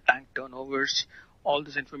 the tank turnovers. All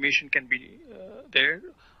this information can be there.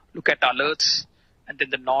 Look at alerts, and then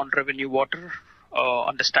the non-revenue water.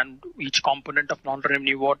 Understand each component of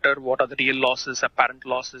non-revenue water. What are the real losses, apparent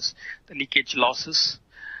losses, the leakage losses,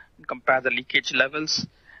 and compare the leakage levels.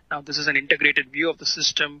 Now, this is an integrated view of the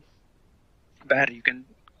system where you can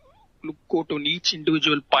go to each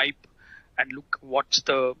individual pipe and look what's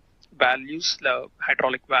the values, the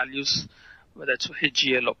hydraulic values, whether it's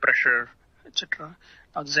HGL or pressure, etc.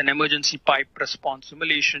 Now, this is an emergency pipe response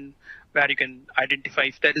simulation where you can identify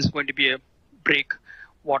if there is going to be a break,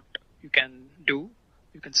 what you can do.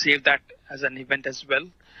 You can save that as an event as well.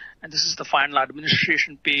 And this is the final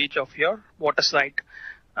administration page of your waterside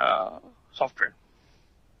software.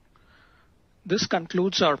 This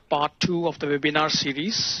concludes our part 2 of the webinar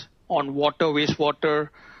series on water, wastewater,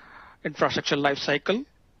 infrastructure lifecycle.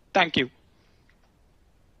 Thank you.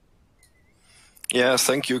 Yeah,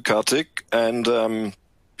 thank you, Kartik. And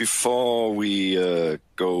before we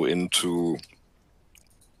go into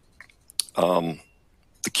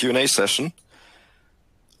the Q&A session,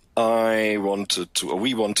 we wanted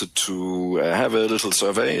to have a little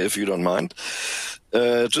survey, if you don't mind,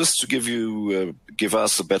 just to give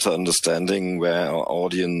us a better understanding where our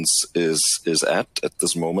audience is at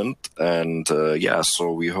this moment. And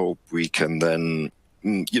so we hope we can then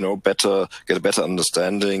get a better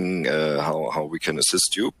understanding how we can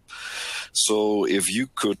assist you. So if you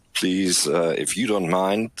could please, if you don't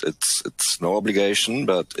mind, it's no obligation,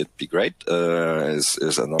 but it'd be great.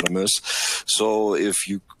 Is anonymous. So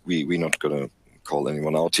we're not gonna call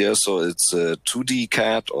anyone out here. So it's a 2D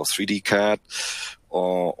CAD or 3D CAD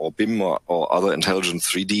or BIM or other intelligent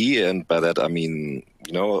 3D, and by that I mean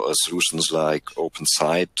solutions like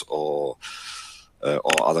OpenSite or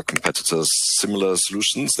other competitors, similar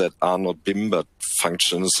solutions that are not BIM but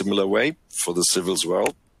function in a similar way for the civils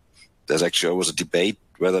world. There's actually always a debate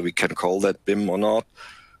whether we can call that BIM or not.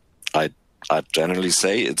 I generally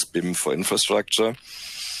say it's BIM for infrastructure.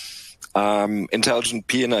 Intelligent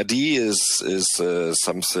P&ID is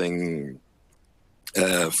something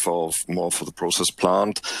for the process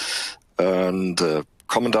plant, and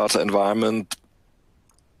common data environment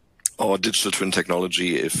or digital twin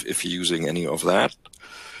technology. If you're using any of that,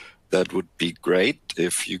 that would be great.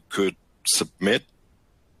 If you could submit,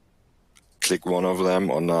 click one of them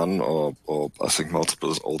or none, or I think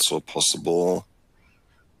multiple is also possible,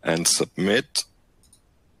 and submit.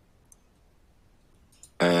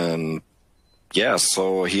 And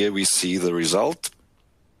so here we see the result,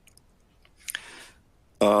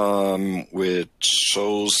 which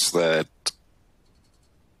shows that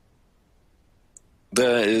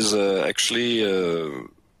there is actually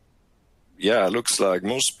looks like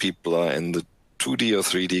most people are in the 2D or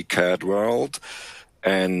 3D CAD world,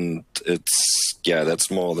 and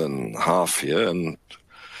that's more than half here, and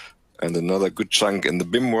another good chunk in the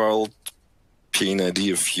BIM world,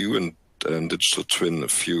 P&ID a few, and digital twin a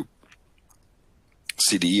few.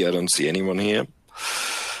 CDE, I don't see anyone here.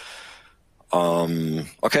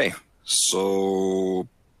 Okay, so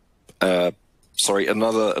sorry,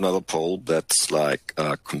 another poll that's like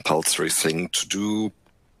a compulsory thing to do.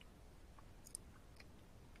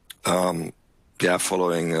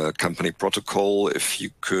 Following a company protocol, if you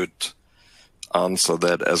could answer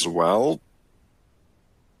that as well,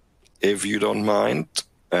 if you don't mind.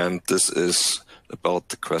 And this is about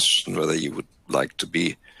the question whether you would like to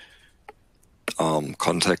be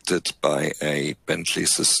contacted by a Bentley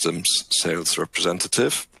Systems sales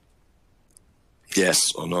representative.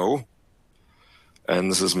 Yes or no. And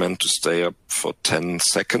this is meant to stay up for 10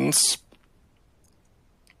 seconds,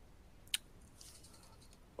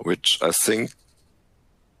 which I think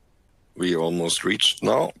we almost reached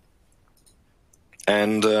now.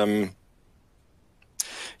 And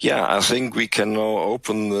I think we can now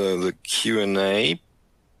open the Q&A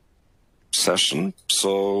session.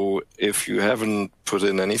 So if you haven't put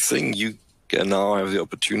in anything, you can now have the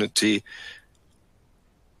opportunity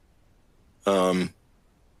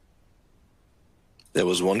there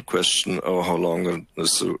was one question, how long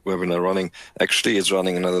is the webinar running? Actually, it's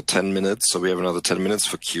running another 10 minutes, so we have another 10 minutes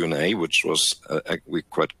for Q&A, which was we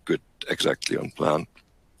quite good, exactly on plan.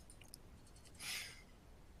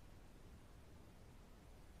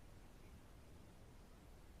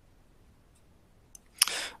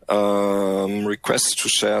 request to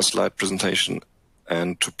share slide presentation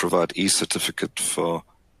and to provide e-certificate for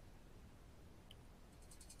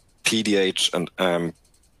PDH and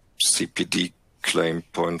CPD claim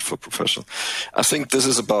point for professional. I think this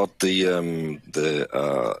is about the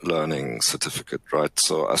learning certificate, right?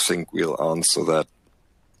 So I think we'll answer that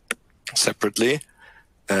separately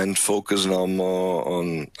and focus now more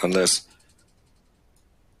on, unless,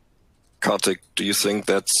 Kartik, do you think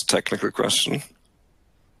that's a technical question?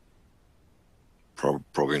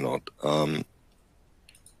 Probably not.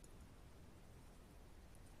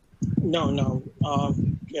 No.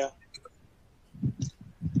 Yeah.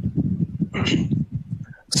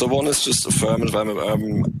 So one is just affirmative. I'm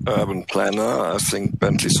an urban planner. I think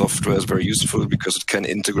Bentley software is very useful because it can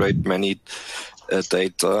integrate many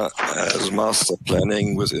data as master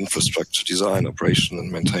planning with infrastructure design, operation,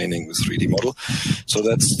 and maintaining with 3D model. So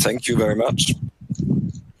that's, thank you very much.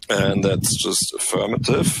 And that's just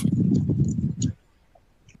affirmative.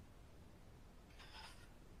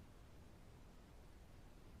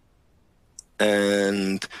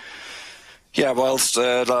 And yeah, whilst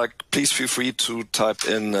please feel free to type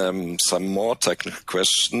in some more technical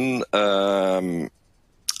question. I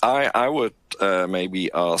would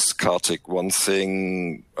maybe ask Kartik one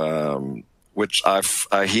thing which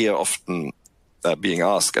I hear often being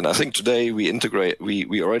asked, and I think today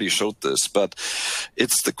we already showed this, but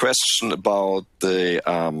it's the question about the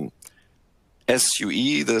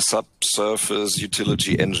SUE, the subsurface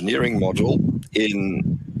utility engineering module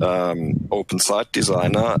in Open Site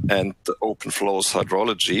Designer and the Open Flows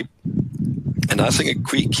Hydrology. And I think a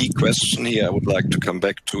key question here I would like to come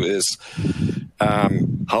back to is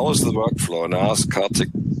how is the workflow? And I asked Kartik,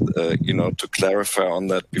 to clarify on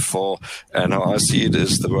that before. And how I see it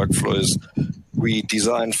is the workflow is we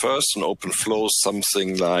design first in Open Flows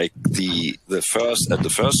something like the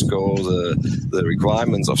first go the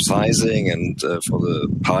requirements of sizing and for the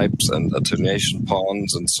pipes and attenuation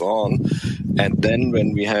ponds and so on, and then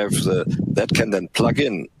when we have that can then plug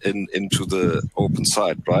into the open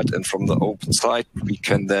site, right? And from the open site we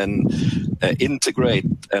can then integrate,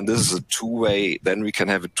 and this is a two-way. Then we can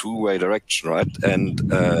have a two-way direction, right? And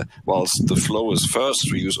whilst the flow is first,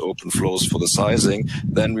 we use Open Flows for the sizing.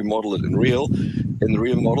 Then we model it in real. In the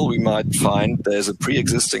real model, we might find there's a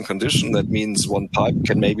pre-existing condition. That means one pipe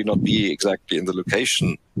can maybe not be exactly in the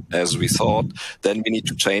location as we thought. Then we need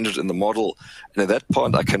to change it in the model. And at that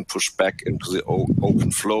point, I can push back into the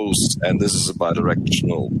open flows. And this is a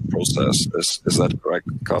bidirectional process. Is that correct,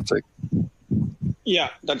 Kartik?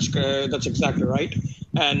 Yeah, that's exactly right.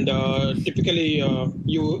 And typically,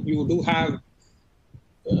 you do have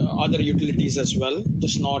other utilities as well,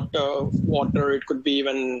 just not water. It could be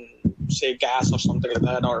even, say, gas or something like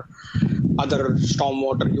that, or other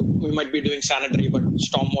stormwater. We might be doing sanitary, but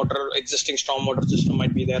existing stormwater system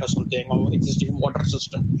might be there or something, or existing water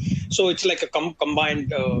system. So it's like a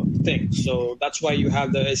combined thing. So that's why you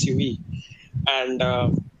have the SUE. And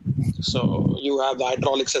so you have the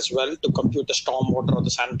hydraulics as well to compute the stormwater or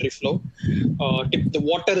the sanitary flow. If the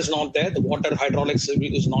water is not there, the water hydraulics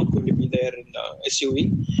is not going to be there in the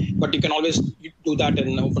SUE, but you can always do that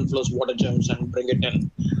in Open Flows water gems and bring it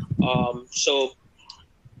in. So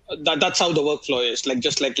that's how the workflow is.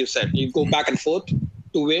 Just like you said, you go back and forth,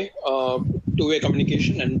 two-way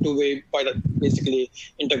communication and two-way basically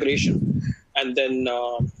integration, and then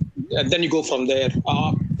you go from there.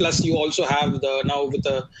 Plus, you also have now with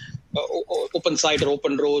the open site or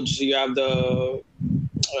open roads, you have the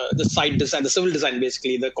site design, the civil design,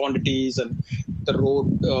 basically the quantities and the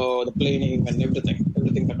road, the planing and everything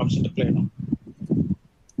that comes into play now.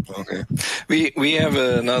 Okay, we have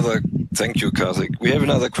another. Thank you, Kartik. We have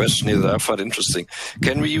another question here that I find interesting.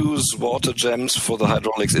 Can we use water gems for the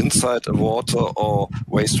hydraulics inside a water or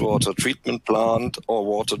wastewater treatment plant, or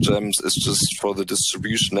water gems is just for the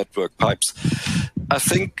distribution network pipes? I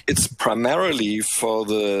think it's primarily for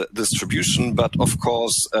the distribution, but of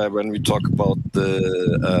course, when we talk about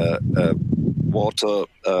the water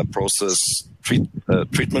process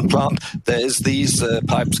treatment plant, there is these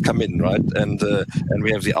pipes come in, right, and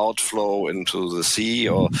we have the outflow into the sea,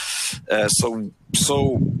 or so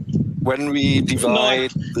when we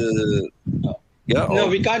divide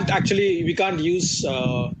we can't use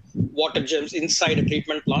water gems inside a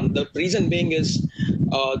treatment plant. The reason being is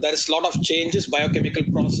there is a lot of changes, biochemical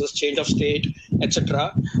process, change of state,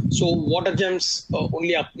 etc. So water gems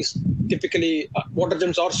typically water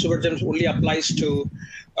gems or sewer gems only applies to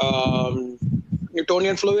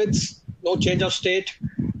Newtonian fluids, no change of state.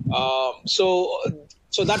 So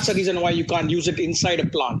that's the reason why you can't use it inside a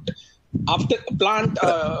plant. After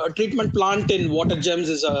a treatment plant in water gems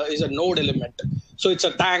is a node element. So it's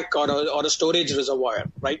a tank or a storage reservoir,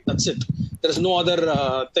 right? That's it. There is no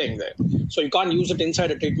other thing there. So you can't use it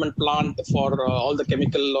inside a treatment plant for all the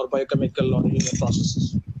chemical or biochemical or linear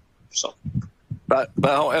processes. So. But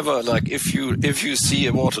however, like if you see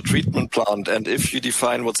a water treatment plant and if you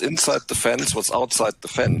define what's inside the fence, what's outside the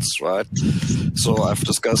fence, right? So I've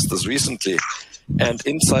discussed this recently, and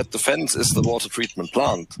inside the fence is the water treatment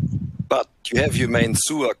plant, but you have your main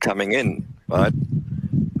sewer coming in, right?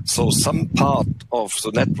 So some part of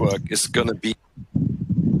the network is going to be.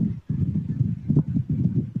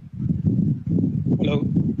 Hello,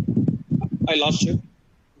 I lost you.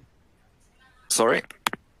 Sorry.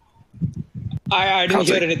 I didn't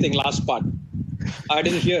hear anything last part. I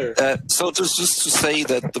didn't hear. So just to say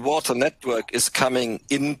that the water network is coming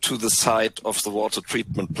into the site of the water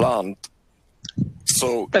treatment plant.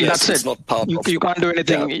 So then yes, that's it's not part you, of. You can't do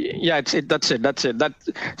anything. Yeah, it's it. That's it. That's it.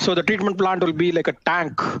 So the treatment plant will be like a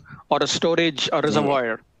tank or a storage or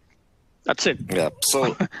reservoir. That's it. Yeah.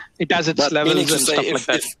 So it has its levels and stuff like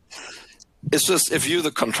that. It's just if you're the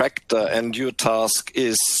contractor and your task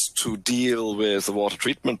is to deal with the water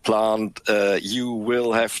treatment plant, you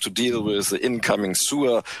will have to deal with the incoming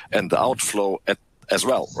sewer and the outflow as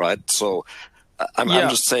well, right? So I'm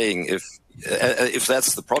just saying if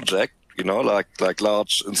that's the project, you know, like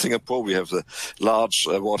large in Singapore, we have the large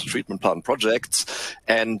water treatment plant projects,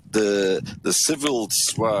 and the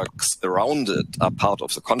civils works around it are part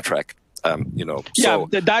of the contract. You know, so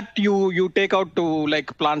that you take out to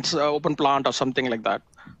like plants, open plant or something like that.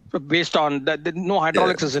 So based on that, no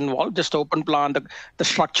hydraulics is involved, just open plant, the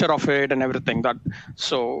structure of it and everything.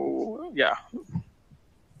 Yeah.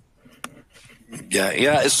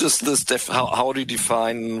 It's just this. How do you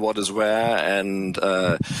define what is where? And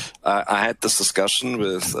I had this discussion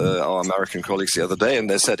with our American colleagues the other day, and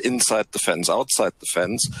they said inside the fence, outside the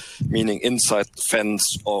fence, meaning inside the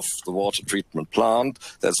fence of the water treatment plant.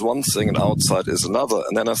 That's one thing, and outside is another.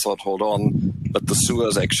 And then I thought, hold on, but the sewer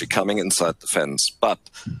is actually coming inside the fence, but.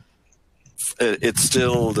 It's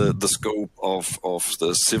still the scope of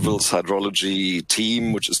the civils hydrology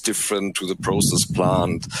team, which is different to the process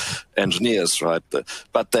plant engineers, right?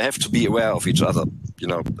 But they have to be aware of each other. You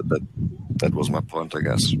know, that was my point, I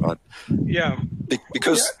guess, right? Yeah.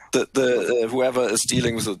 Because the whoever is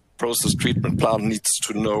dealing with the process treatment plant needs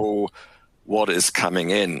to know what is coming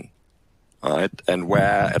in, right? And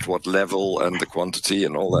where, at what level, and the quantity,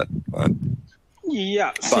 and all that, right?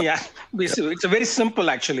 Yeah, it's a very simple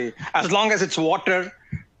actually. As long as it's water,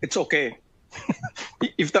 it's okay.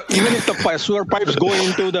 Even if the sewer pipes go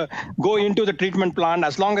into the treatment plant,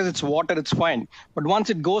 as long as it's water, it's fine. But once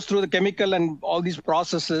it goes through the chemical and all these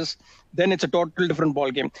processes, then it's a total different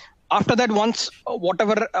ballgame. After that, once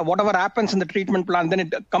whatever happens in the treatment plant, then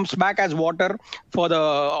it comes back as water for the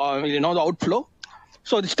the outflow.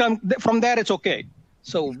 So this time from there, it's okay.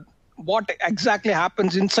 So what exactly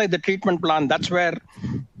happens inside the treatment plant, that's where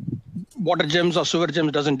water gems or sewer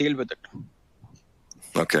gems doesn't deal with it.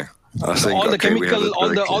 Okay. I think, all the chemical,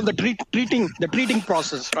 all the treating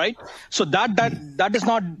process, right? So that is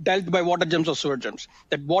not dealt by water gems or sewer gems.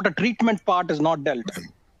 That water treatment part is not dealt.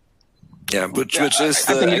 Yeah, which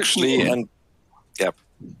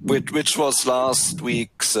was last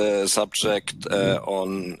week's subject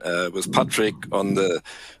with Patrick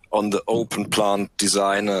on the open plant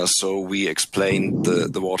designer. So we explained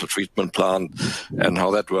the water treatment plant and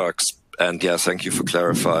how that works. And yeah, thank you for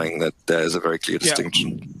clarifying that there is a very clear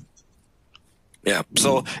distinction. Yeah.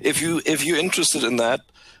 So if you're interested in that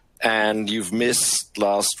and you've missed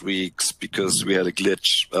last week's because we had a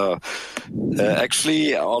glitch,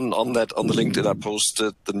 actually on the LinkedIn, I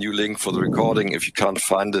posted the new link for the recording. If you can't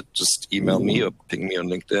find it, just email me or ping me on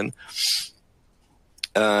LinkedIn.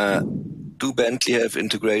 Do Bentley have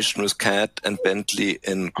integration with CAD and Bentley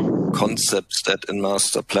in concept stat in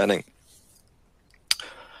master planning?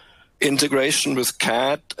 Integration with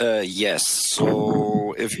CAD, yes.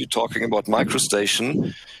 So if you're talking about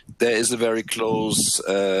MicroStation, there is a very close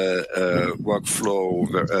workflow.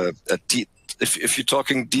 If you're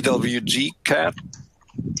talking DWG CAD,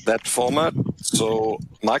 that format, so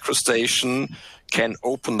MicroStation can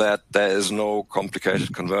open that. There is no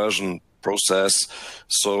complicated conversion process,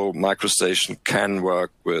 so MicroStation can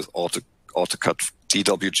work with AutoCAD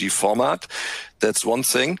DWG format. That's one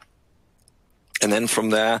thing. And then from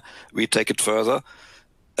there, we take it further.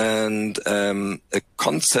 And a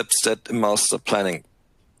concept set in master planning,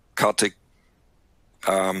 Kartik,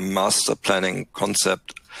 master planning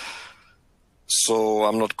concept. So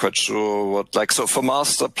I'm not quite sure so for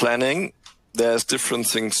master planning, there's different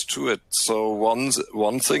things to it. So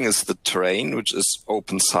one thing is the terrain, which is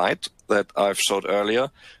open site that I've showed earlier.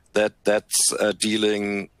 That's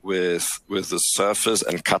dealing with the surface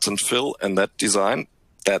and cut and fill and that design.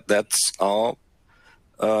 That's our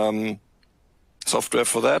software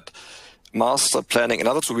for that. Master planning,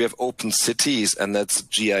 another tool, we have Open Cities, and that's a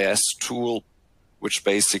GIS tool which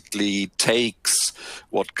basically takes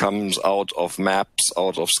what comes out of maps,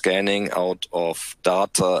 out of scanning, out of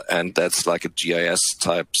data, and that's like a GIS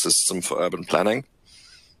type system for urban planning.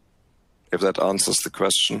 If that answers the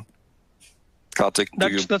question. Kartik,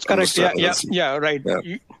 that's correct. Yeah, right. Yeah.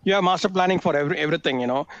 You have master planning for everything,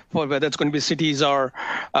 for whether it's going to be cities or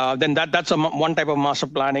then that's one type of master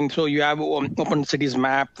planning. So you have open cities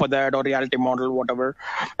map for that, or reality model, whatever.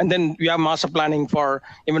 And then you have master planning for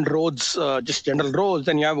even roads, just general roads.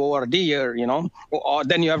 Then you have ORD here, or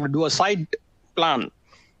then you have to do a site plan.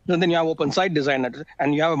 And then you have open site designer,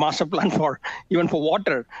 and you have a master plan for even for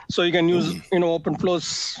water. So you can use open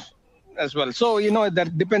flows as well. So,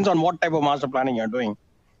 that depends on what type of master planning you're doing.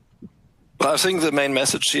 But I think the main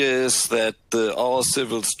message here is that our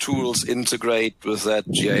civils tools integrate with that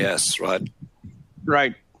GIS, right?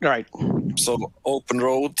 Right. So open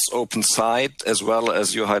roads, open site, as well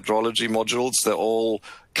as your hydrology modules, they all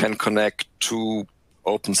can connect to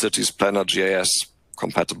Open Cities Planner GIS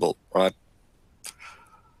compatible, right?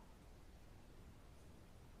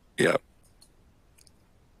 Yeah.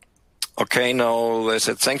 Okay, now they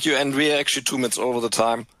said thank you, and we're actually 2 minutes over the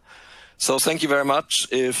time. So thank you very much.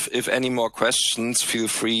 If any more questions, feel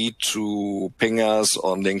free to ping us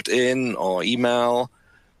on LinkedIn or email,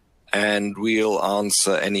 and we'll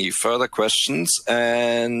answer any further questions.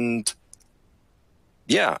 And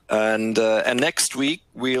yeah, and next week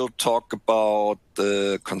we'll talk about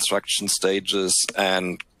the construction stages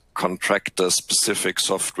and contractor-specific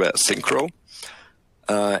software Synchro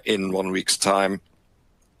in 1 week's time.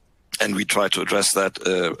 And we try to address that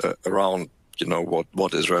around,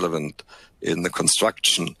 what is relevant in the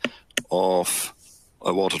construction of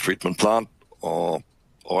a water treatment plant or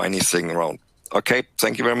anything around. Okay,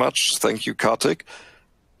 thank you very much. Thank you, Kartik.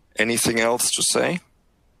 Anything else to say?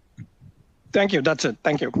 Thank you. That's it.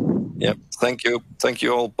 Thank you. Yep. Thank you. Thank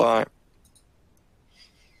you all. Bye.